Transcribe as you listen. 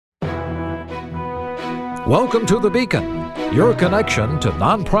Welcome to The Beacon, your connection to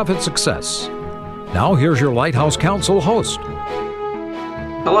nonprofit success. Now here's your Lighthouse Counsel host.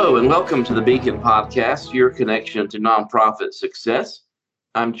 Hello and welcome to The Beacon Podcast, your connection to nonprofit success.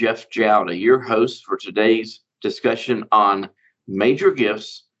 I'm Jeff Jowdy, your host for today's discussion on major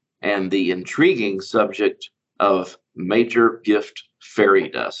gifts and the intriguing subject of major gift fairy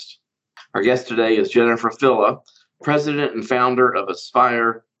dust. Our guest today is Jennifer Filla, president and founder of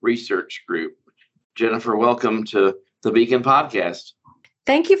Aspire Research Group. Jennifer, welcome to the Beacon Podcast.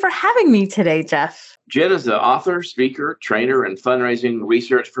 Thank you for having me today, Jeff. Jen is an author, speaker, trainer, and fundraising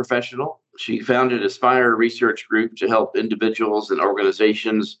research professional. She founded Aspire Research Group to help individuals and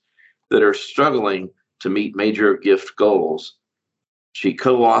organizations that are struggling to meet major gift goals. She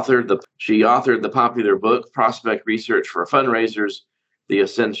authored the popular book, Prospect Research for Fundraisers, The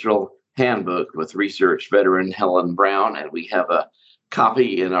Essential Handbook, with research veteran Helen Brown, and we have a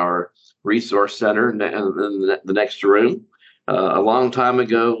copy in our resource center in the next room. A long time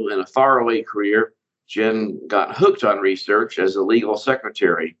ago, in a faraway career, Jenn got hooked on research as a legal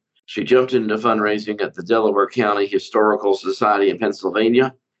secretary. She jumped into fundraising at the Delaware County Historical Society in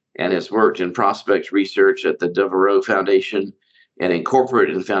Pennsylvania and has worked in prospect research at the Devereaux Foundation and in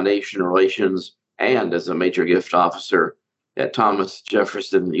corporate and foundation relations, and as a major gift officer at Thomas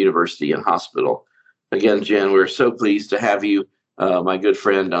Jefferson University and Hospital. Again, Jenn, we're so pleased to have you, my good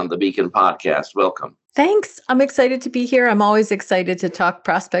friend, on the Beacon Podcast. Welcome. Thanks. I'm excited to be here. I'm always excited to talk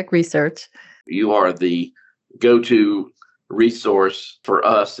prospect research. You are the go-to resource for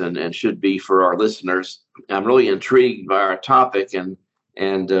us and should be for our listeners. I'm really intrigued by our topic and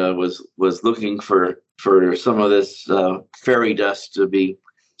was looking for some of this fairy dust to be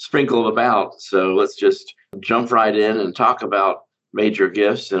sprinkled about. So let's just jump right in and talk about major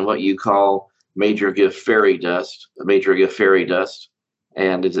gifts and what you call major gift fairy dust.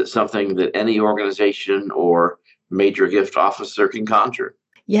 And is it something that any organization or major gift officer can conjure?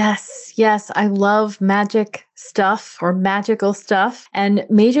 Yes. I love magic stuff or magical stuff. And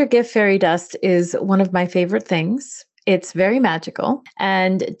major gift fairy dust is one of my favorite things. It's very magical.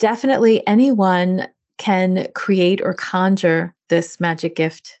 And definitely anyone can create or conjure this magic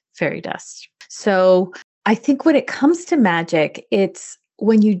gift fairy dust. So I think when it comes to magic, it's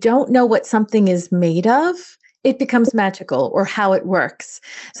when you don't know what something is made of, it becomes magical or how it works.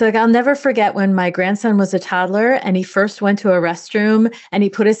 So I'll never forget when my grandson was a toddler and he first went to a restroom and he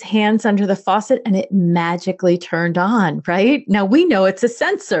put his hands under the faucet and it magically turned on, right? Now we know it's a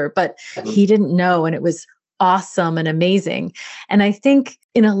sensor, but he didn't know, and it was awesome and amazing. And I think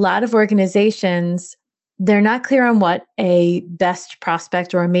in a lot of organizations, they're not clear on what a best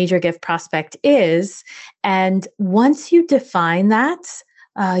prospect or a major gift prospect is. And once you define that,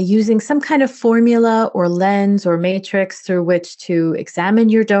 using some kind of formula or lens or matrix through which to examine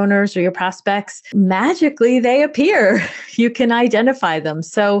your donors or your prospects, magically they appear. You can identify them.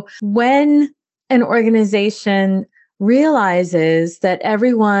 So when an organization realizes that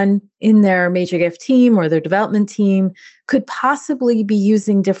everyone in their major gift team or their development team could possibly be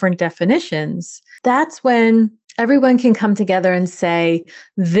using different definitions, that's when everyone can come together and say,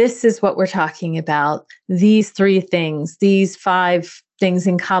 this is what we're talking about. These 3 things, these 5 things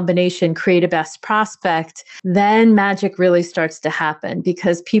in combination create a best prospect. Then magic really starts to happen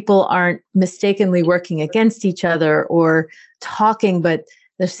because people aren't mistakenly working against each other or talking, but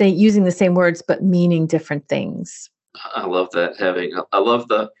they're using the same words, but meaning different things. I love that. I love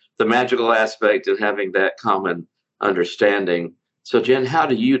the magical aspect of having that common understanding. So Jenn, how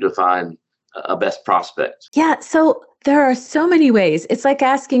do you define a best prospect? Yeah, so there are so many ways. It's like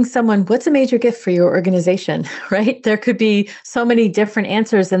asking someone, what's a major gift for your organization, right? There could be so many different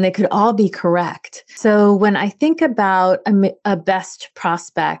answers and they could all be correct. So when I think about a best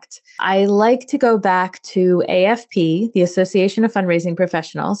prospect, I like to go back to AFP, the Association of Fundraising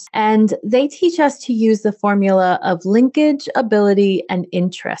Professionals, and they teach us to use the formula of linkage, ability, and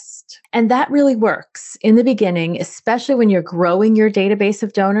interest. And that really works in the beginning, especially when you're growing your database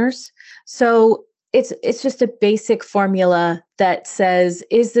of donors. So it's just a basic formula that says,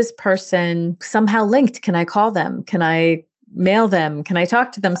 is this person somehow linked? Can I call them? Can I mail them? Can I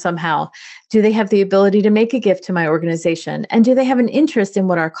talk to them somehow? Do they have the ability to make a gift to my organization? And do they have an interest in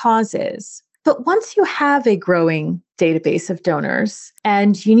what our cause is? But once you have a growing database of donors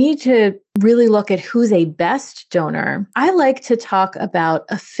and you need to really look at who's a best donor, I like to talk about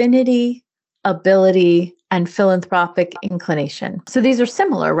affinity, ability, and philanthropic inclination. So these are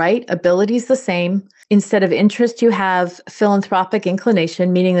similar, right? Ability is the same. Instead of interest, you have philanthropic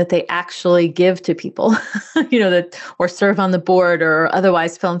inclination, meaning that they actually give to people, or serve on the board or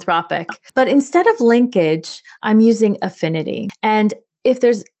otherwise philanthropic. But instead of linkage, I'm using affinity. And if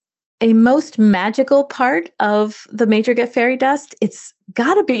there's a most magical part of the major gift fairy dust, it's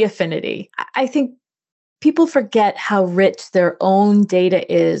got to be affinity. I think people forget how rich their own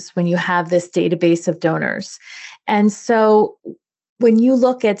data is when you have this database of donors. And so when you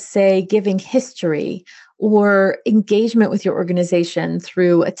look at, say, giving history or engagement with your organization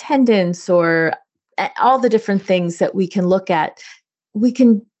through attendance or all the different things that we can look at, we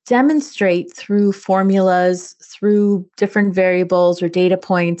can demonstrate through formulas, through different variables or data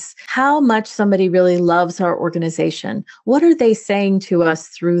points, how much somebody really loves our organization. What are they saying to us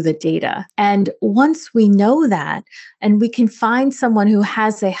through the data? And once we know that, and we can find someone who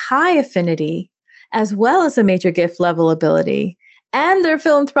has a high affinity as well as a major gift level ability, and they're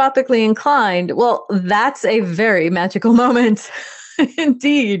philanthropically inclined, well, that's a very magical moment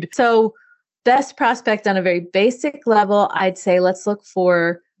indeed. So best prospect on a very basic level, I'd say let's look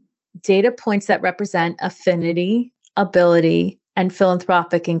for data points that represent affinity, ability, and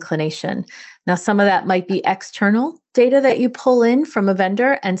philanthropic inclination. Now, some of that might be external data that you pull in from a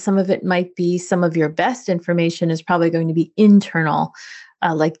vendor, and some of it might be some of your best information is probably going to be internal,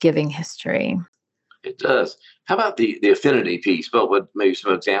 like giving history. It does. How about the affinity piece? What would maybe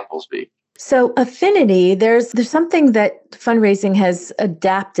some examples be? So affinity, there's something that fundraising has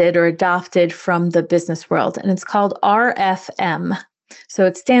adapted or adopted from the business world, and it's called RFM. So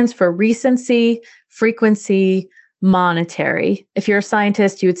it stands for recency, frequency, monetary. If you're a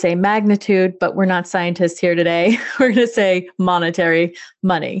scientist, you would say magnitude, but we're not scientists here today. We're going to say monetary,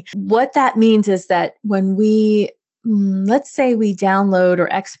 money. What that means is that when let's say we download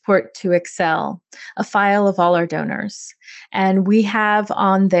or export to Excel a file of all our donors, and we have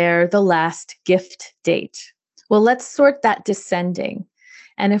on there the last gift date. Well, let's sort that descending.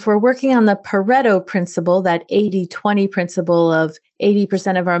 And if we're working on the Pareto principle, that 80-20 principle of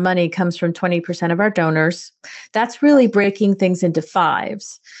 80% of our money comes from 20% of our donors, that's really breaking things into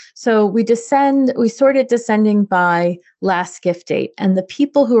fives. So we sort it descending by last gift date. And the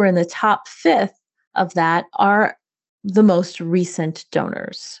people who are in the top fifth of that are the most recent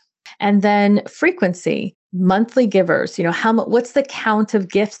donors. And then frequency, monthly givers, what's the count of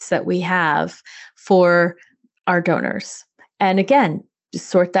gifts that we have for our donors? And again, just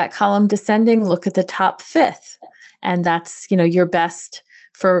sort that column descending, look at the top fifth, and that's, your best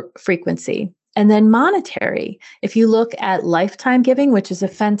for frequency. And then monetary, if you look at lifetime giving, which is a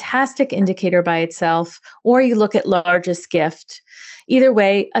fantastic indicator by itself, or you look at largest gift, either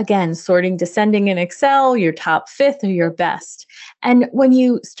way, again, sorting descending in Excel, your top fifth or your best. And when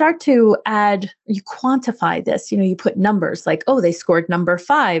you start to you quantify this, you put numbers like, oh, they scored number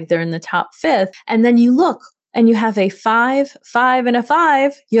 5, they're in the top fifth. And then you look and you have a 5, 5, and a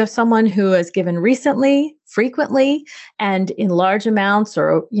 5. You have someone who has given recently, frequently, and in large amounts,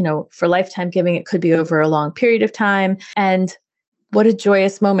 or, for lifetime giving, it could be over a long period of time. And what a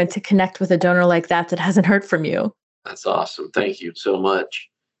joyous moment to connect with a donor like that hasn't heard from you. That's awesome. Thank you so much.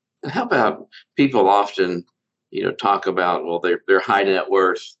 And how about people often, talk about, well, they're high net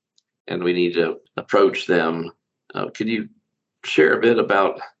worth and we need to approach them. Could you share a bit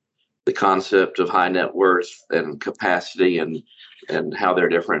about the concept of high net worth and capacity and how they're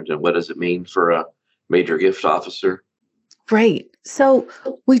different, and what does it mean for a major gift officer? Right. So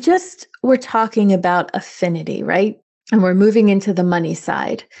we're talking about affinity, right? And we're moving into the money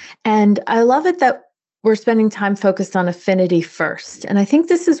side. And I love it that we're spending time focused on affinity first. And I think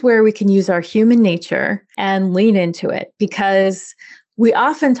this is where we can use our human nature and lean into it, because we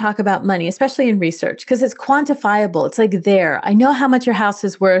often talk about money, especially in research, because it's quantifiable. It's like there. I know how much your house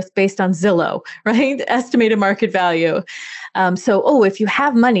is worth based on Zillow, right? Estimated market value. So, if you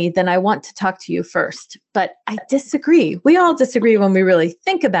have money, then I want to talk to you first. But I disagree. We all disagree when we really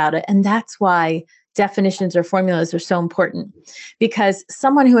think about it. And that's why definitions or formulas are so important, because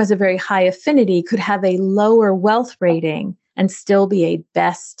someone who has a very high affinity could have a lower wealth rating and still be a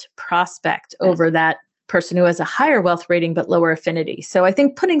best prospect over that person who has a higher wealth rating but lower affinity. So I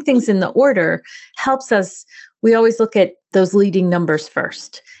think putting things in the order helps us. We always look at those leading numbers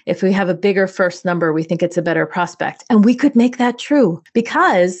first. If we have a bigger first number, we think it's a better prospect. And we could make that true,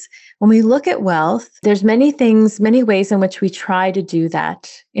 because when we look at wealth, there's many ways in which we try to do that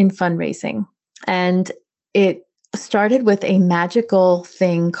in fundraising. And it started with a magical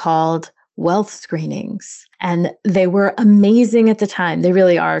thing called wealth screenings. And they were amazing at the time. They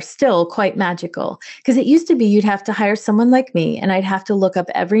really are still quite magical. Because it used to be you'd have to hire someone like me, and I'd have to look up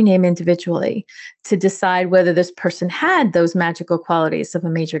every name individually to decide whether this person had those magical qualities of a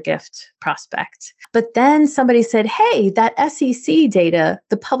major gift prospect. But then somebody said, hey, that SEC data,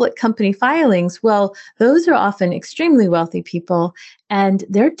 the public company filings, well, those are often extremely wealthy people, and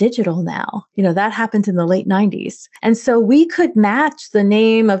they're digital now. That happened in the late 90s. And so we could match the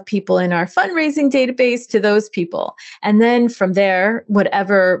name of people in our fundraising database to those people. And then from there,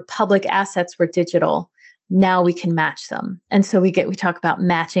 whatever public assets were digital, now we can match them. And so we talk about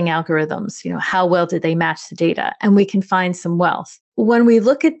matching algorithms, how well did they match the data? And we can find some wealth. When we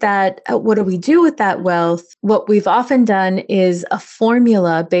look at that, what do we do with that wealth? What we've often done is a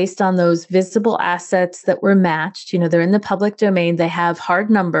formula based on those visible assets that were matched. They're in the public domain. They have hard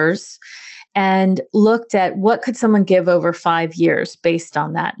numbers, and looked at what could someone give over 5 years based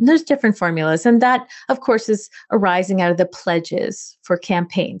on that. And there's different formulas. And that, of course, is arising out of the pledges for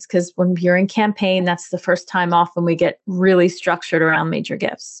campaigns. Because when you're in campaign, that's the first time often we get really structured around major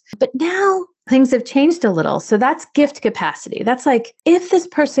gifts. But now things have changed a little. So that's gift capacity. That's like, if this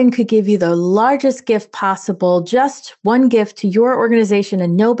person could give you the largest gift possible, just one gift to your organization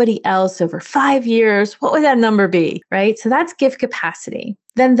and nobody else over 5 years, what would that number be, right? So that's gift capacity.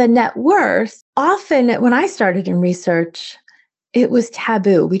 Then the net worth, often when I started in research, it was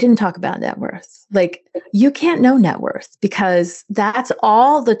taboo. We didn't talk about net worth. Like, you can't know net worth because that's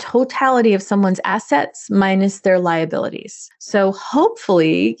all the totality of someone's assets minus their liabilities. So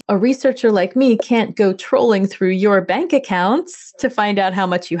hopefully a researcher like me can't go trolling through your bank accounts to find out how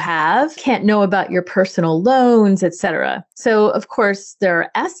much you have, can't know about your personal loans, etc. So of course there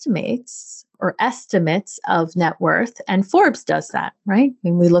are estimates of net worth, and Forbes does that, right?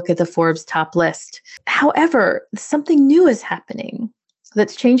 When we look at the Forbes top list. However, something new is happening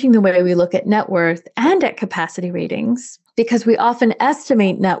that's changing the way we look at net worth and at capacity ratings, because we often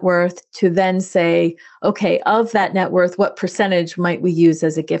estimate net worth to then say, okay, of that net worth, what percentage might we use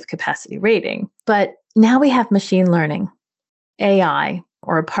as a gift capacity rating? But now we have machine learning, AI,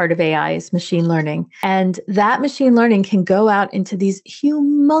 or a part of AI is machine learning. And that machine learning can go out into these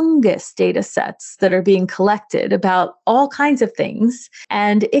humongous data sets that are being collected about all kinds of things.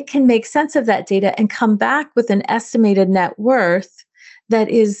 And it can make sense of that data and come back with an estimated net worth that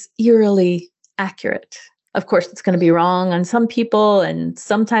is eerily accurate. Of course, it's going to be wrong on some people, and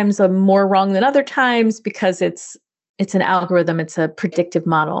sometimes more wrong than other times because it's an algorithm, it's a predictive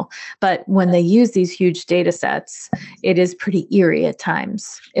model. But when they use these huge data sets, it is pretty eerie at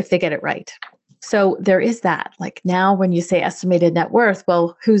times if they get it right. So there is that. Like, now when you say estimated net worth,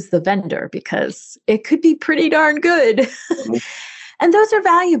 well, who's the vendor? Because it could be pretty darn good. Mm-hmm. And those are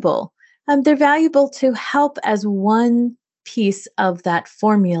valuable. They're valuable to help as one piece of that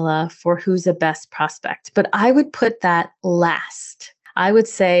formula for who's a best prospect. But I would put that last. I would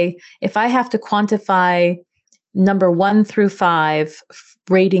say, if I have to quantify number 1 through 5,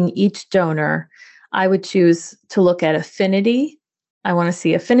 rating each donor, I would choose to look at affinity. I want to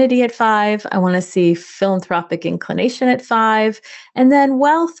see affinity at 5. I want to see philanthropic inclination at 5. And then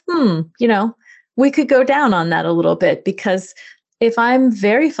wealth, we could go down on that a little bit, because if I'm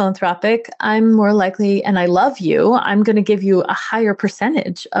very philanthropic, I'm more likely, and I love you, I'm going to give you a higher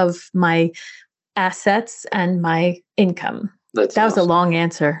percentage of my assets and my income. That was a long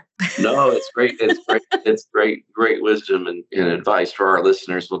answer. No, it's great. It's great. It's great wisdom and advice for our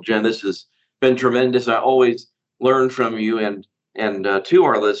listeners. Well, Jenn, this has been tremendous. I always learn from you, and to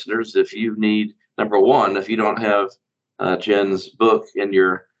our listeners, if you need, number one, if you don't have Jenn's book in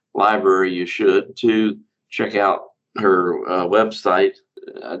your library, you should. 2, check out her website.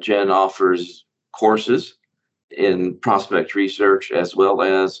 Jenn offers courses in prospect research as well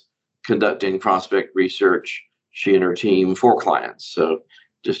as conducting prospect research, she and her team, for clients. So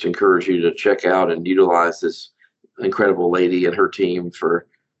just encourage you to check out and utilize this incredible lady and her team for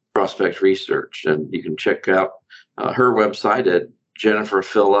prospect research. And you can check out her website at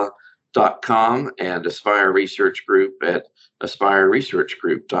jenniferfilla.com and Aspire Research Group at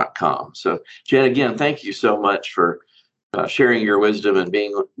aspireresearchgroup.com. So, Jenn, again, thank you so much for sharing your wisdom and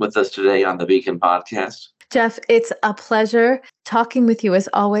being with us today on the Beacon Podcast. Jeff, it's a pleasure talking with you as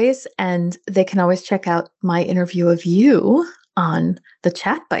always, and they can always check out my interview of you on the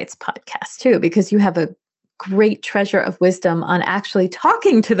Chat Bites podcast too, because you have a great treasure of wisdom on actually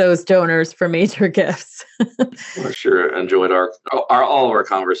talking to those donors for major gifts. I sure enjoyed all of our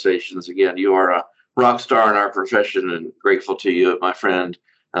conversations. Again, you are a rock star in our profession, and grateful to you, my friend.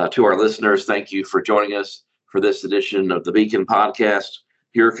 To our listeners, thank you for joining us for this edition of the Beacon Podcast,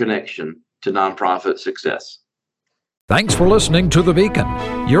 your connection to nonprofit success. Thanks for listening to The Beacon,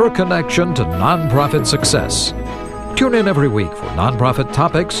 your connection to nonprofit success. Tune in every week for nonprofit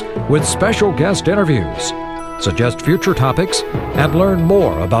topics with special guest interviews. Suggest future topics and learn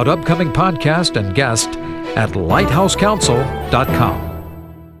more about upcoming podcasts and guests at lighthousecounsel.com.